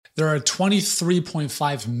There are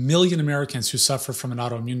 23.5 million Americans who suffer from an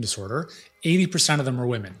autoimmune disorder. 80% of them are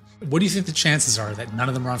women. What do you think the chances are that none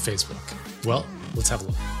of them are on Facebook? Well, let's have a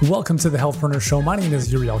look. Welcome to the Healthpreneur Show. My name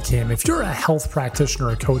is Yuri Elkaim. If you're a health practitioner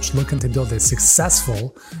or coach looking to build a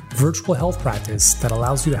successful virtual health practice that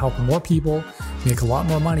allows you to help more people, make a lot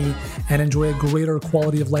more money, and enjoy a greater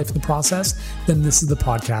quality of life in the process, then this is the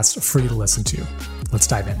podcast for you to listen to. Let's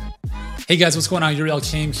dive in. Hey guys, what's going on? Yuri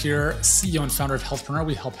Elkaim here, CEO and founder of Healthpreneur.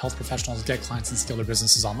 We help health professionals get clients and scale their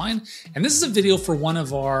businesses online. And this is a video for one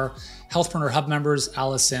of our Healthpreneur Hub members,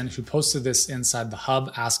 Allison, who posted this inside the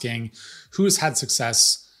Hub asking who has had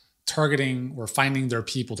success targeting or finding their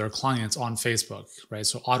people, their clients on Facebook, right?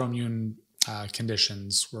 So autoimmune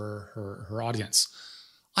conditions were her audience.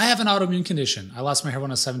 I have an autoimmune condition. I lost my hair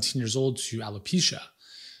when I was 17 years old to alopecia.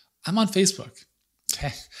 I'm on Facebook.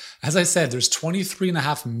 Okay. As I said, there's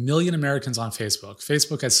 23.5 million Americans on Facebook.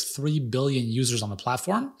 Facebook has 3 billion users on the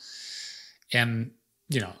platform. And,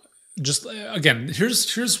 just again,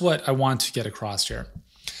 here's what I want to get across here.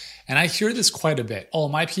 And I hear this quite a bit. Oh,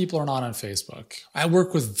 my people are not on Facebook. I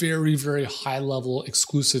work with very, very high level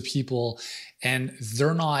exclusive people and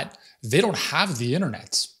they don't have the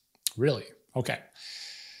internet. Really? Okay.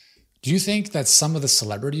 Do you think that some of the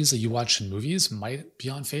celebrities that you watch in movies might be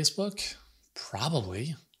on Facebook?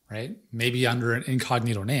 Probably, right? Maybe under an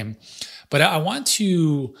incognito name. But I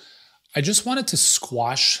just wanted to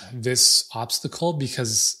squash this obstacle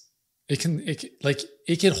because it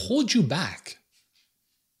can hold you back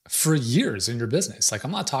for years in your business. Like,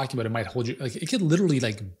 I'm not talking about it might hold you, like it could literally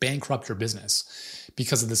bankrupt your business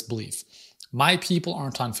because of this belief. My people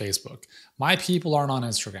aren't on Facebook. My people aren't on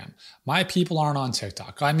Instagram. My people aren't on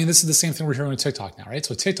TikTok. I mean, this is the same thing we're hearing with TikTok now, right?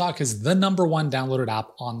 So TikTok is the number one downloaded app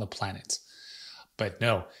on the planet. But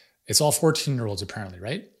no, it's all 14-year-olds apparently,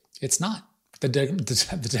 right? It's not. The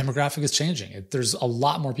demographic is changing. There's a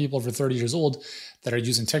lot more people over 30 years old that are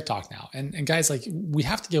using TikTok now. And guys, we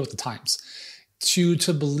have to get with the times. To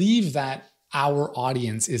believe that our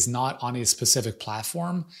audience is not on a specific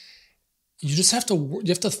platform, you have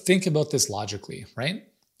to think about this logically, right?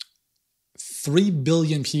 3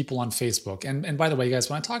 billion people on Facebook. And by the way,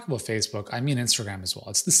 guys, when I talk about Facebook, I mean Instagram as well.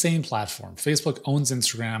 It's the same platform. Facebook owns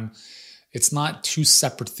Instagram. It's not two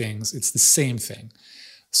separate things. It's the same thing.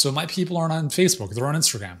 So my people aren't on Facebook. They're on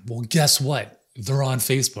Instagram. Well, guess what? They're on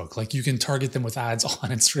Facebook. You can target them with ads on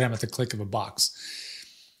Instagram at the click of a box.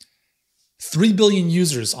 3 billion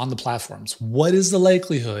users on the platforms. What is the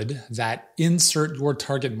likelihood that insert your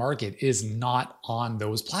target market is not on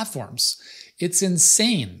those platforms? It's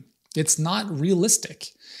insane. It's not realistic.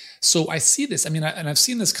 So I see this. and I've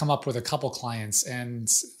seen this come up with a couple clients and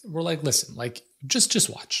we're like, listen, just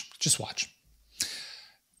watch.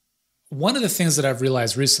 One of the things that I've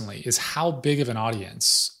realized recently is how big of an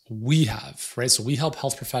audience we have, right? So we help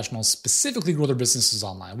health professionals specifically grow their businesses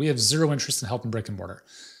online. We have zero interest in helping brick and mortar.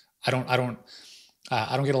 I don't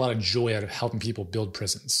get a lot of joy out of helping people build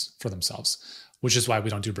prisons for themselves, which is why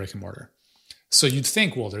we don't do brick and mortar. So you'd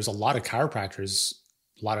think, well, there's a lot of chiropractors,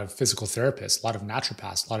 a lot of physical therapists, a lot of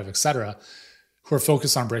naturopaths, a lot of et cetera, who are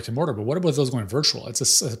focused on brick and mortar. But what about those going virtual?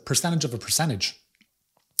 It's a percentage of a percentage.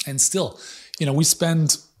 And still, we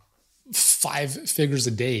spend 5 figures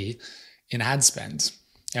a day in ad spend.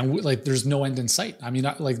 And there's no end in sight.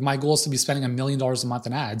 My goal is to be spending $1 million a month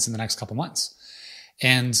in ads in the next couple months.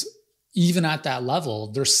 And even at that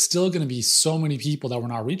level, there's still going to be so many people that we're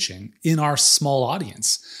not reaching in our small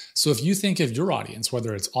audience. So if you think of your audience,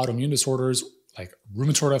 whether it's autoimmune disorders, like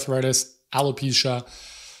rheumatoid arthritis, alopecia,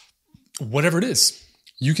 whatever it is,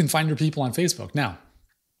 you can find your people on Facebook. Now,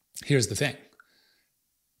 here's the thing.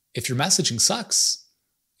 If your messaging sucks,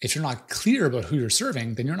 if you're not clear about who you're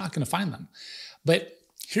serving, then you're not going to find them. But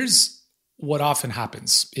here's what often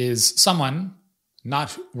happens is someone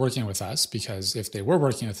not working with us, because if they were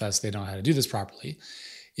working with us, they don't know how to do this properly,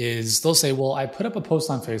 is they'll say, well, I put up a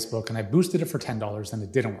post on Facebook and I boosted it for $10 and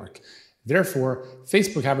it didn't work. Therefore,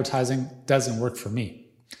 Facebook advertising doesn't work for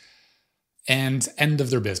me. And end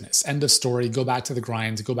of their business, end of story, go back to the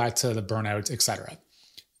grind, go back to the burnout, etc.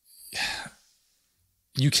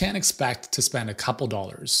 You can't expect to spend a couple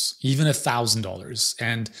dollars, even $1,000,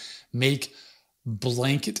 and make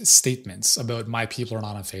blanket statements about my people are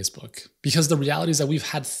not on Facebook. Because the reality is that we've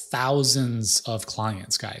had thousands of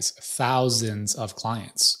clients, guys, thousands of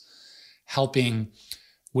clients helping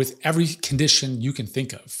with every condition you can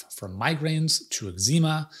think of, from migraines to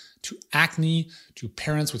eczema, to acne, to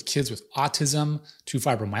parents with kids with autism, to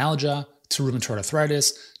fibromyalgia, to rheumatoid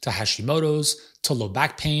arthritis, to Hashimoto's, to low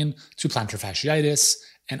back pain, to plantar fasciitis,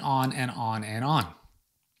 and on and on and on.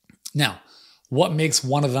 Now, what makes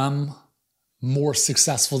one of them more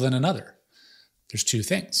successful than another? There's two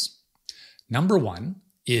things. Number one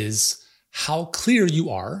is how clear you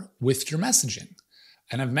are with your messaging.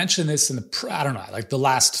 And I've mentioned this in the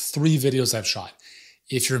last 3 videos I've shot.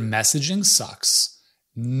 If your messaging sucks,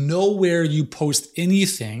 nowhere you post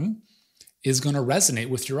anything is going to resonate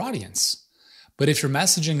with your audience. But if your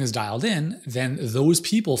messaging is dialed in, then those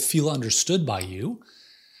people feel understood by you.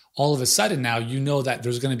 All of a sudden now you know that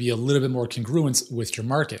there's going to be a little bit more congruence with your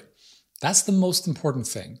market. That's the most important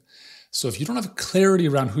thing. So if you don't have clarity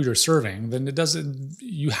around who you're serving, then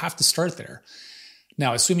you have to start there.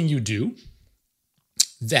 Now, assuming you do,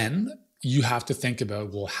 then you have to think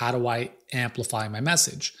about, well, how do I amplify my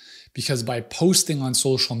message? Because by posting on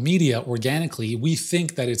social media organically, we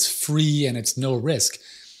think that it's free and it's no risk.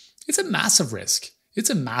 It's a massive risk.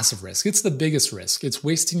 It's the biggest risk. It's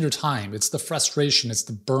wasting your time. It's the frustration. It's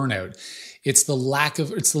the burnout. It's the lack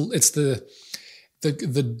of, it's the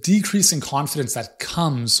decrease in confidence that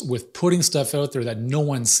comes with putting stuff out there that no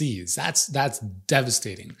one sees. That's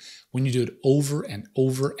devastating when you do it over and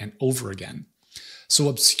over and over again. So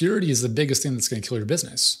obscurity is the biggest thing that's going to kill your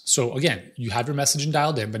business. So again, you have your messaging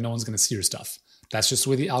dialed in, but no one's going to see your stuff. That's just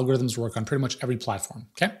the way the algorithms work on pretty much every platform.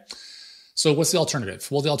 Okay. So what's the alternative?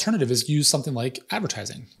 Well, the alternative is use something like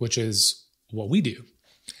advertising, which is what we do.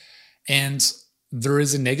 And there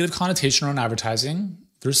is a negative connotation around advertising.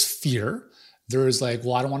 There's fear. There's like,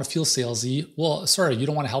 well, I don't want to feel salesy. Well, sorry, you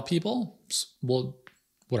don't want to help people? Well,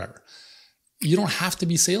 whatever. You don't have to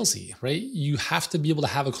be salesy, right? You have to be able to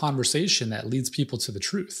have a conversation that leads people to the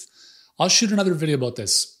truth. I'll shoot another video about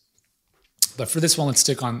this, but for this one,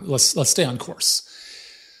 let's stay on course.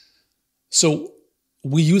 So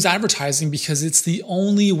we use advertising because it's the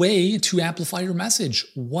only way to amplify your message.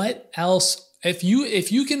 What else? If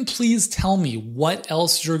you can please tell me what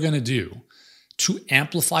else you're going to do to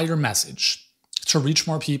amplify your message, to reach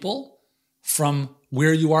more people from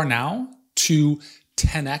where you are now to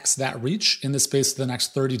 10x that reach in the space of the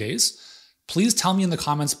next 30 days, please tell me in the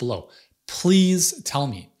comments below. Please tell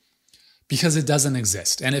me, because it doesn't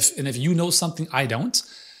exist. And if you know something I don't,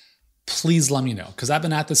 please let me know, because I've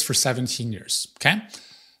been at this for 17 years. Okay.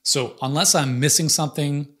 So unless I'm missing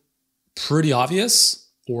something pretty obvious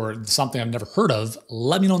or something I've never heard of,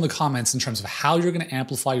 let me know in the comments in terms of how you're going to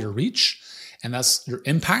amplify your reach and thus your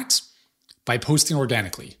impact by posting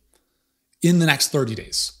organically in the next 30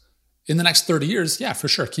 days. In the next 30 years, yeah, for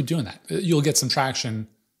sure, keep doing that. You'll get some traction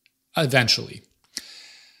eventually.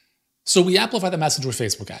 So we amplify the message with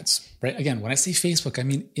Facebook ads, right? Again, when I say Facebook, I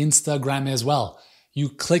mean Instagram as well. You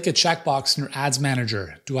click a checkbox in your ads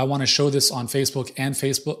manager. Do I want to show this on Facebook and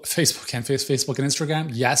Instagram?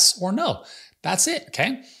 Yes or no? That's it,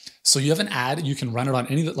 okay? So you have an ad, you can run it on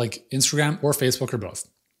any, like Instagram or Facebook or both.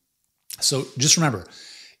 So just remember,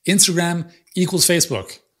 Instagram equals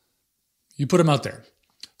Facebook. You put them out there.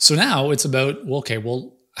 So now it's about, well,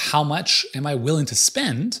 how much am I willing to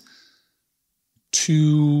spend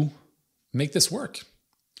to make this work?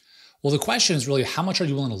 Well, the question is really, how much are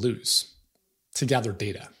you willing to lose to gather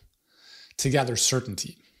data, to gather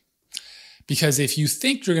certainty? Because if you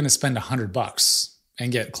think you're going to spend $100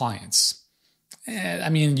 and get clients,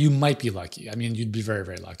 you might be lucky. You'd be very,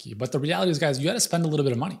 very lucky. But the reality is, guys, you got to spend a little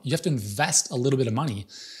bit of money. You have to invest a little bit of money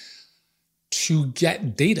to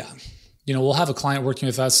get data. We'll have a client working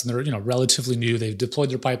with us and they're, relatively new. They've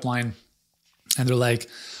deployed their pipeline and they're like,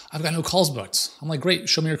 I've got no calls booked. I'm like, great,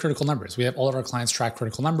 show me your critical numbers. We have all of our clients track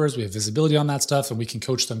critical numbers. We have visibility on that stuff and we can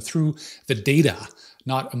coach them through the data,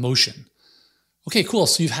 not emotion. Okay, cool.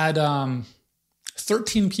 So you've had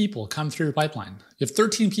 13 people come through your pipeline. You have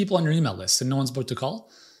 13 people on your email list and no one's booked a call.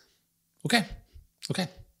 Okay.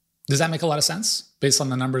 Does that make a lot of sense based on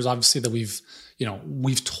the numbers, obviously, that we've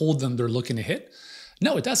told them they're looking to hit?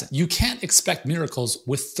 No, it doesn't. You can't expect miracles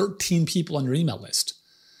with 13 people on your email list.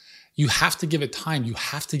 You have to give it time. You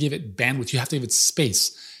have to give it bandwidth. You have to give it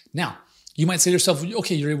space. Now, you might say to yourself,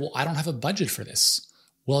 okay, Yuri, well, I don't have a budget for this.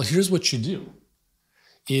 Well, here's what you do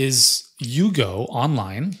is you go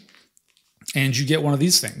online and you get one of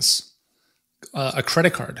these things, a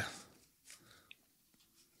credit card.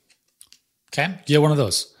 Okay, you get one of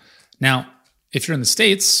those. Now, if you're in the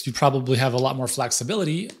States, you probably have a lot more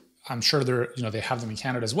flexibility. I'm sure they have them in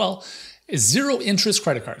Canada as well, is 0 interest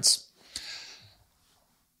credit cards.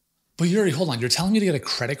 But Yuri, hold on. You're telling me to get a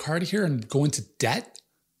credit card here and go into debt?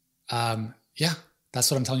 Yeah,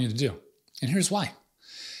 that's what I'm telling you to do. And here's why.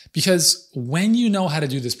 Because when you know how to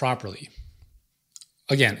do this properly,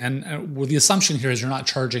 again, and the assumption here is you're not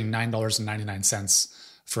charging $9.99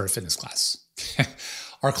 for a fitness class.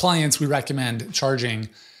 Our clients, we recommend charging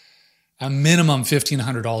a minimum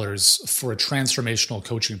 $1,500 for a transformational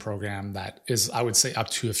coaching program that is, I would say,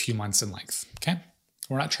 up to a few months in length. Okay.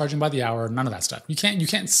 We're not charging by the hour, none of that stuff. You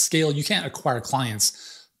can't scale, you can't acquire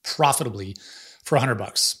clients profitably for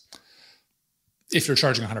 $100 if you're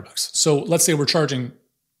charging $100. So let's say let's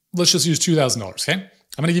just use $2,000, okay? I'm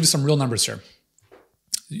going to give you some real numbers here.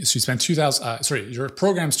 So you spend your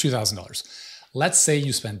program's $2,000. Let's say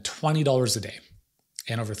you spend $20 a day,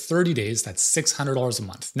 and over 30 days, that's $600 a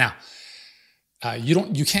month. Now,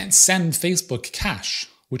 you can't send Facebook cash,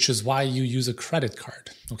 which is why you use a credit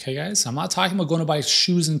card. Okay, guys? I'm not talking about going to buy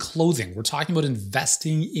shoes and clothing. We're talking about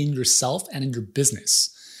investing in yourself and in your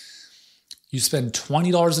business. You spend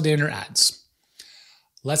 $20 a day on your ads.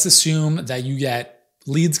 Let's assume that you get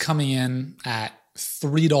leads coming in at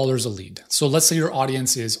 $3 a lead. So let's say your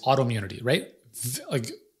audience is autoimmunity, right?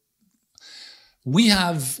 Like we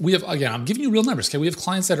have, again, I'm giving you real numbers. Okay. We have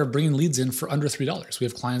clients that are bringing leads in for under $3. We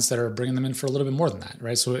have clients that are bringing them in for a little bit more than that,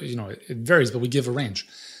 right? So, it varies, but we give a range.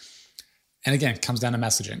 And again, it comes down to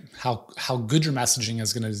messaging. How good your messaging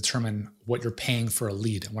is going to determine what you're paying for a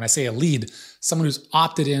lead. When I say a lead, someone who's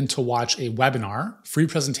opted in to watch a webinar, free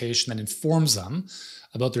presentation that informs them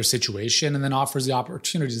about their situation and then offers the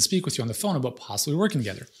opportunity to speak with you on the phone about possibly working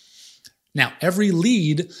together. Now, every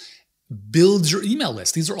lead builds your email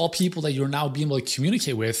list. These are all people that you're now being able to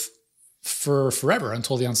communicate with for forever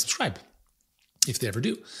until they unsubscribe, if they ever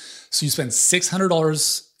do. So you spend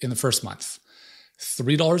 $600 in the first month.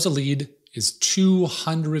 $3 a lead is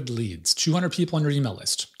 200 leads, 200 people on your email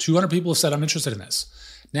list. 200 people have said, I'm interested in this.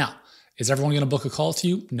 Now, is everyone going to book a call with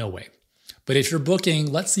you? No way. But if you're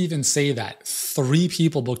booking, let's even say that 3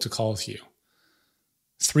 people booked a call with you.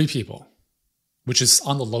 3 people, which is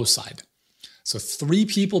on the low side. So 3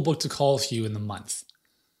 people booked a call with you in the month.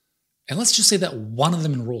 And let's just say that one of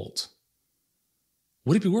them enrolled.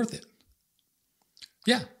 Would it be worth it?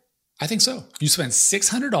 Yeah, I think so. You spent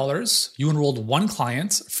 $600. You enrolled 1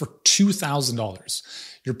 client for $2,000.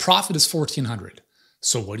 Your profit is $1,400.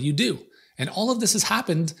 So what do? And all of this has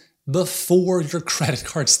happened before your credit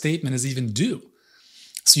card statement is even due.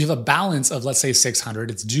 So you have a balance of, let's say,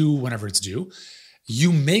 $600. It's due whenever it's due.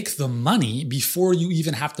 You make the money before you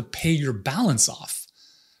even have to pay your balance off.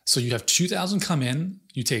 So you have $2,000 come in,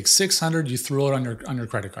 you take $600, you throw it on your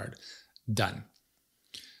credit card. Done.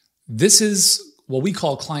 This is what we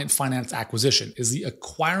call client finance acquisition, is the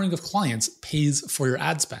acquiring of clients pays for your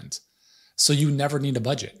ad spend. So you never need a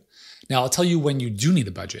budget. Now, I'll tell you when you do need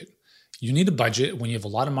a budget. You need a budget when you have a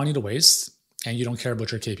lot of money to waste and you don't care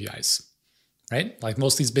about your KPIs, right? Like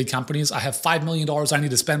most of these big companies, I have $5 million I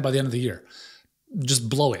need to spend by the end of the year. Just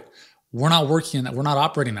blow it. We're not working in that. We're not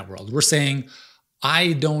operating in that world. We're saying,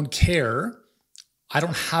 I don't care. I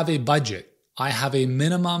don't have a budget. I have a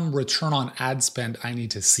minimum return on ad spend I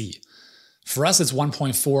need to see. For us, it's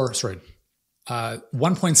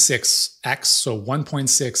 1.6x. So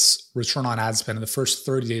 1.6 return on ad spend in the first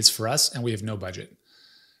 30 days for us. And we have no budget,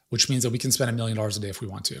 which means that we can spend $1 million a day if we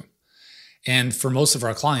want to. And for most of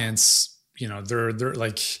our clients, they're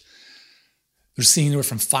seeing anywhere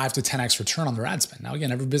from 5 to 10x return on their ad spend. Now,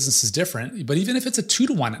 again, every business is different, but even if it's a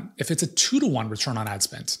 2-to-1 return on ad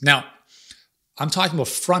spend. Now, I'm talking about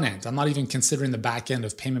front end. I'm not even considering the back end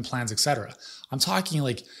of payment plans, etc. I'm talking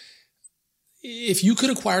like if you could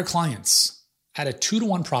acquire clients at a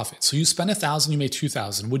 2-to-1 profit, so you spend $1,000, you make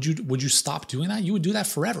 $2,000. Would you stop doing that? You would do that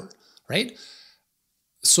forever, right?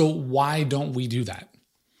 So why don't we do that?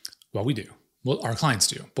 Well, we do. Well, our clients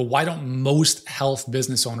do. But why don't most health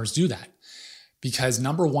business owners do that? Because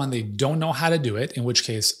number one, they don't know how to do it, in which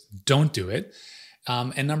case, don't do it.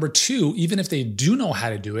 And number two, even if they do know how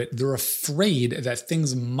to do it, they're afraid that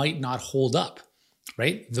things might not hold up,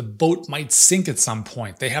 right? The boat might sink at some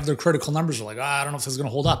point. They have their critical numbers. They're like, I don't know if this is going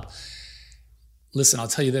to hold up. Listen, I'll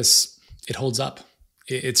tell you this, it holds up.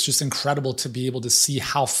 It's just incredible to be able to see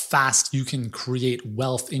how fast you can create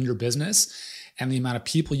wealth in your business and the amount of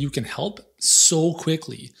people you can help so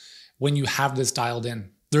quickly when you have this dialed in.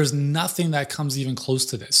 There's nothing that comes even close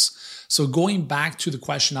to this. So going back to the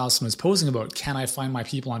question Allison was posing about, can I find my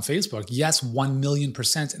people on Facebook? Yes,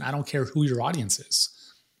 1,000,000%. And I don't care who your audience is.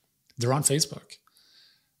 They're on Facebook.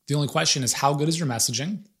 The only question is, how good is your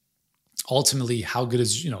messaging? Ultimately, how good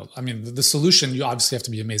is, the solution, you obviously have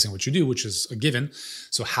to be amazing at what you do, which is a given.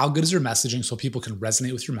 So how good is your messaging so people can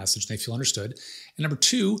resonate with your message and they feel understood? And number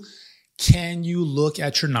two, can you look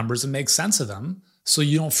at your numbers and make sense of them so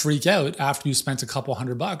you don't freak out after you spent a couple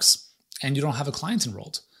 $100 and you don't have a client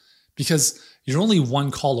enrolled? Because you're only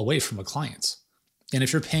one call away from a client. And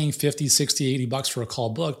if you're paying $50, $60, $80 for a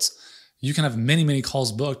call booked, you can have many, many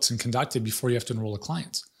calls booked and conducted before you have to enroll a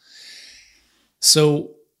client.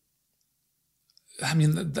 So,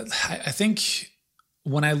 I think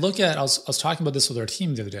when I look at, I was talking about this with our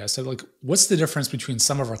team the other day. I said, like, what's the difference between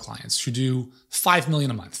some of our clients who do 5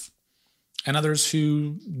 million a month and others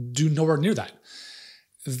who do nowhere near that?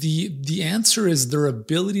 The answer is their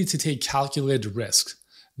ability to take calculated risk.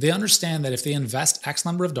 They understand that if they invest X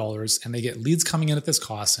number of dollars and they get leads coming in at this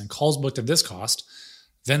cost and calls booked at this cost,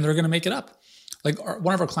 then they're going to make it up. Like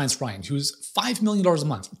one of our clients, Ryan, who's $5 million a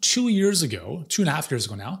month, 2.5 years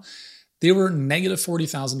ago now, they were negative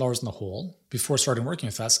 $40,000 in the hole before starting working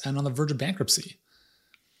with us and on the verge of bankruptcy.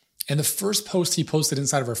 And the first post he posted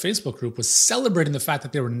inside of our Facebook group was celebrating the fact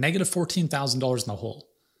that they were negative $14,000 in the hole.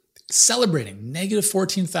 Celebrating negative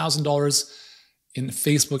 $14,000 in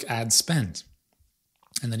Facebook ad spend.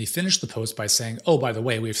 And then he finished the post by saying, oh, by the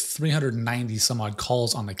way, we have 390 some odd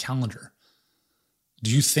calls on the calendar.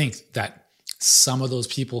 Do you think that some of those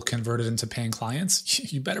people converted into paying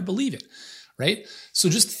clients? You better believe it, right? So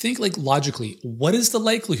just think like logically, what is the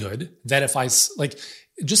likelihood that if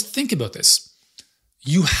just think about this.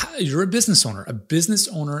 You're a business owner. A business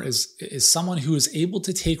owner is someone who is able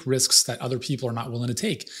to take risks that other people are not willing to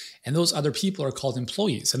take. And those other people are called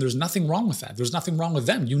employees. And there's nothing wrong with that. There's nothing wrong with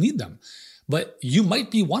them. You need them. But you might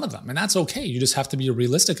be one of them. And that's okay. You just have to be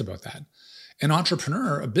realistic about that. An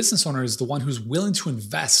entrepreneur, a business owner, is the one who's willing to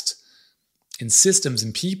invest in systems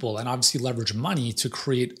and people and obviously leverage money to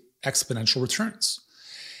create exponential returns.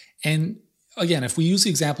 And again, if we use the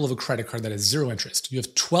example of a credit card that is zero interest, you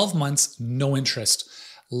have 12 months, no interest.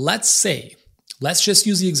 Let's just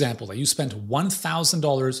use the example that you spent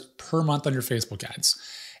 $1,000 per month on your Facebook ads.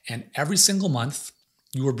 And every single month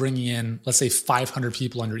you were bringing in, let's say 500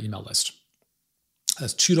 people on your email list.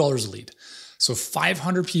 That's $2 a lead. So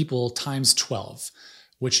 500 people times 12,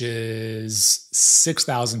 which is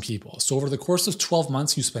 6,000 people. So over the course of 12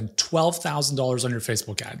 months, you spend $12,000 on your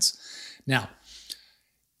Facebook ads. Now,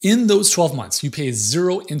 in those 12 months, you pay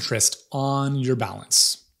zero interest on your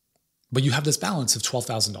balance, but you have this balance of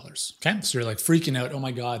 $12,000. Okay. So you're like freaking out. Oh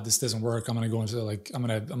my God, this doesn't work. I'm going to go into I'm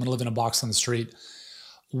going to live in a box on the street.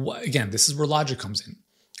 Again, this is where logic comes in.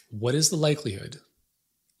 What is the likelihood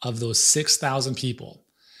of those 6,000 people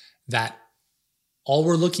that all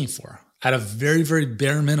we're looking for at a very, very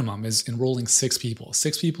bare minimum is enrolling 6 people?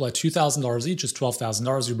 6 people at $2,000 each is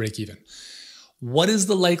 $12,000, you break even. What is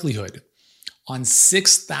the likelihood on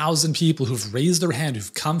 6,000 people who've raised their hand,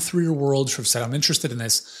 who've come through your world, who've said, I'm interested in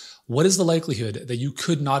this? What is the likelihood that you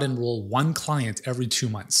could not enroll one client every 2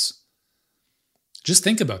 months? Just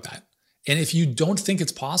think about that. And if you don't think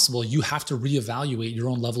it's possible, you have to reevaluate your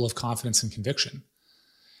own level of confidence and conviction.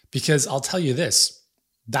 Because I'll tell you this,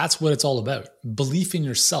 that's what it's all about. Belief in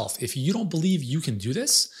yourself. If you don't believe you can do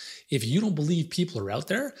this, if you don't believe people are out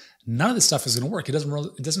there, none of this stuff is going to work. It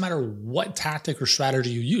doesn't matter what tactic or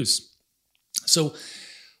strategy you use. So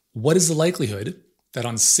what is the likelihood that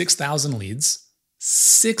on 6,000 leads,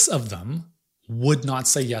 6 of them would not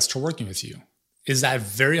say yes to working with you? Is that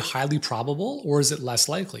very highly probable or is it less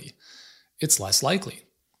likely? It's less likely.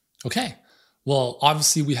 Okay. Well,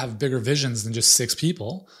 obviously we have bigger visions than just 6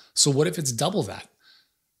 people. So what if it's double that?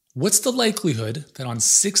 What's the likelihood that on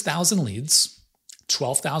 6,000 leads,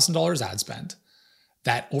 $12,000 ad spend,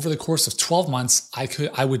 that over the course of 12 months,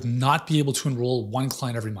 I would not be able to enroll one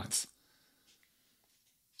client every month?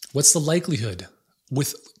 What's the likelihood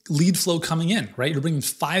with lead flow coming in, right? You're bringing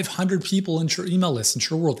 500 people into your email list,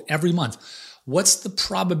 into your world every month. What's the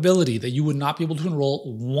probability that you would not be able to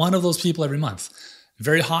enroll one of those people every month?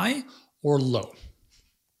 Very high or low?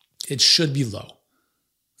 It should be low.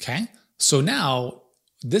 Okay. So now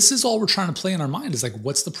this is all we're trying to play in our mind is like,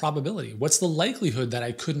 what's the probability? What's the likelihood that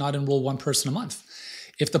I could not enroll one person a month?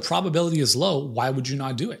 If the probability is low, why would you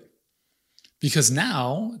not do it? Because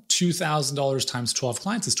now $2,000 times 12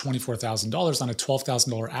 clients is $24,000 on a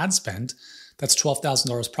 $12,000 ad spend. That's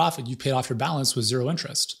 $12,000 profit. You paid off your balance with zero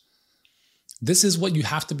interest. This is what you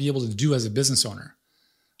have to be able to do as a business owner,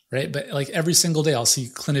 right? But like every single day I'll see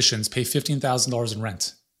clinicians pay $15,000 in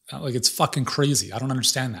rent. Like it's fucking crazy. I don't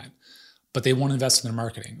understand that. But they won't invest in their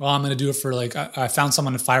marketing. Well, I'm going to do it for I found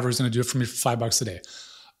someone at Fiverr who's going to do it for me for $5 a day.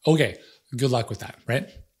 Okay, good luck with that, right?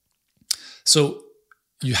 So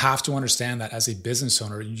you have to understand that as a business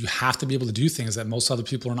owner, you have to be able to do things that most other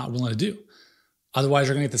people are not willing to do. Otherwise,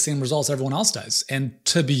 you're going to get the same results everyone else does. And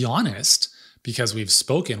to be honest, because we've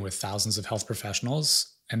spoken with thousands of health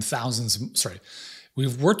professionals and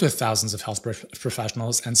we've worked with thousands of health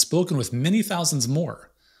professionals and spoken with many thousands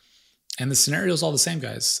more. And the scenario is all the same,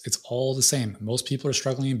 guys. It's all the same. Most people are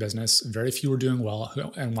struggling in business. Very few are doing well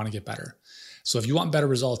and want to get better. So if you want better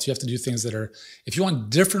results, you have to do things if you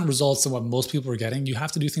want different results than what most people are getting, you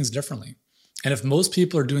have to do things differently. And if most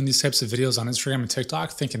people are doing these types of videos on Instagram and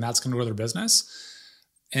TikTok thinking that's going to grow their business,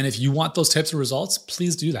 And if you want those types of results,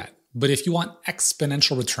 please do that. But if you want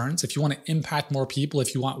exponential returns, if you want to impact more people,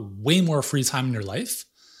 if you want way more free time in your life,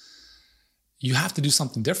 you have to do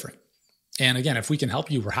something different. And again, if we can help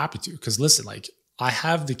you, we're happy to. Because listen, like, I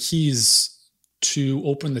have the keys to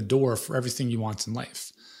open the door for everything you want in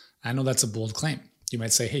life. I know that's a bold claim. You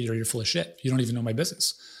might say, hey, you're full of shit. You don't even know my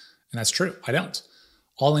business. And that's true. I don't.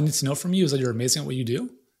 All I need to know from you is that you're amazing at what you do.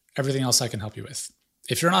 Everything else I can help you with.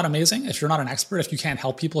 If you're not amazing, if you're not an expert, if you can't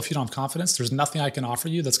help people, if you don't have confidence, there's nothing I can offer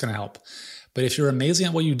you that's going to help. But if you're amazing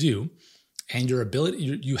at what you do and you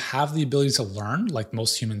have the ability to learn like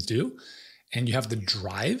most humans do, and you have the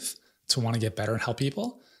drive to want to get better and help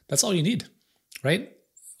people, that's all you need, right?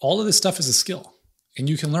 All of this stuff is a skill, and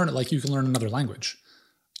you can learn it like you can learn another language.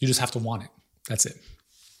 You just have to want it. That's it.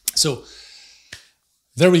 So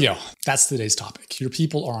there we go. That's today's topic. Your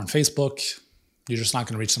people are on Facebook. You're just not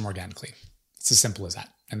going to reach them organically. It's as simple as that.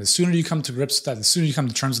 And the sooner you come to grips with that, the sooner you come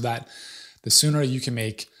to terms with that, the sooner you can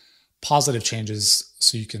make positive changes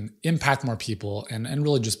so you can impact more people and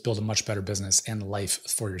really just build a much better business and life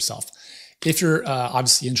for yourself. If you're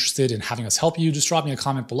obviously interested in having us help you, just drop me a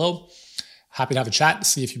comment below. Happy to have a chat,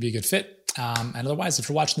 see if you'd be a good fit. And otherwise, if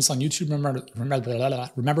you're watching this on YouTube,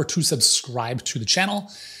 remember to subscribe to the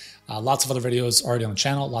channel. Lots of other videos already on the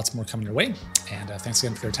channel, lots more coming your way. And thanks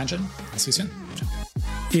again for your attention. I'll see you soon. Ciao.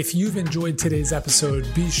 If you've enjoyed today's episode,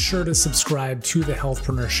 be sure to subscribe to the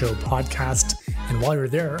Healthpreneur Show podcast. And while you're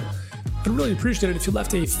there, I'd really appreciate it if you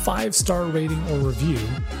left a 5-star rating or review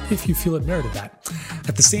if you feel it merited that.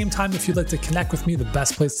 At the same time, if you'd like to connect with me, the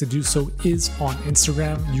best place to do so is on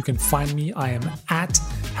Instagram. You can find me. I am at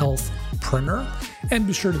Healthpreneur. And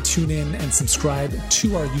be sure to tune in and subscribe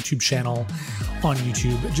to our YouTube channel on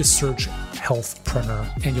YouTube. Just search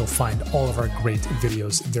Healthpreneur and you'll find all of our great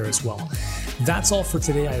videos there as well. That's all for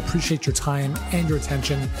today. I appreciate your time and your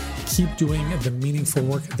attention. Keep doing the meaningful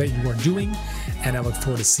work that you are doing, and I look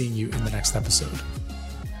forward to seeing you in the next episode.